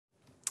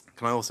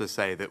can I also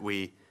say that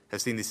we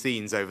have seen the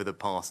scenes over the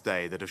past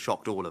day that have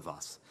shocked all of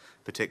us,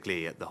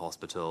 particularly at the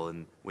hospital,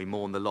 and we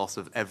mourn the loss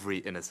of every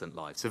innocent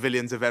life,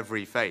 civilians of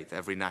every faith,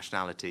 every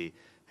nationality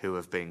who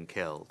have been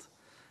killed.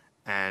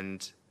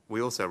 And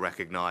we also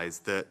recognise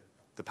that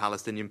the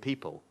Palestinian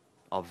people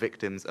are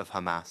victims of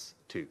Hamas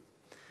too.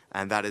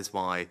 And that is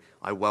why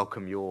I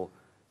welcome your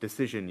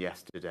decision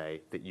yesterday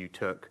that you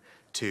took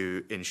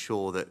to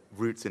ensure that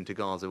routes into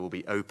Gaza will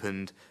be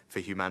opened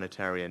for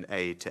humanitarian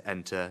aid to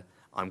enter.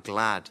 I'm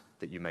glad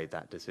that you made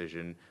that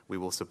decision. We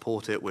will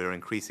support it. We're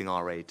increasing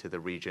our aid to the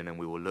region, and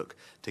we will look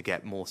to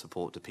get more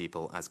support to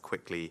people as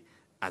quickly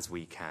as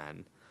we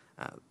can.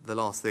 The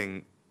last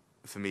thing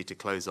for me to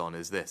close on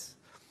is this.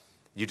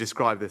 You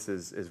describe this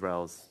as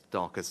Israel's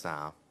darkest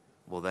hour.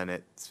 Well, then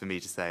it's for me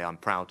to say I'm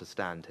proud to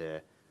stand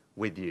here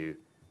with you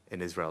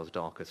in Israel's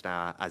darkest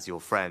hour. As your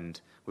friend,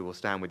 we will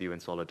stand with you in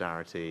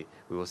solidarity.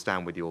 We will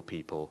stand with your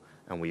people,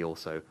 and we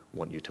also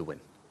want you to win.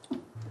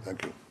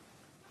 Thank you.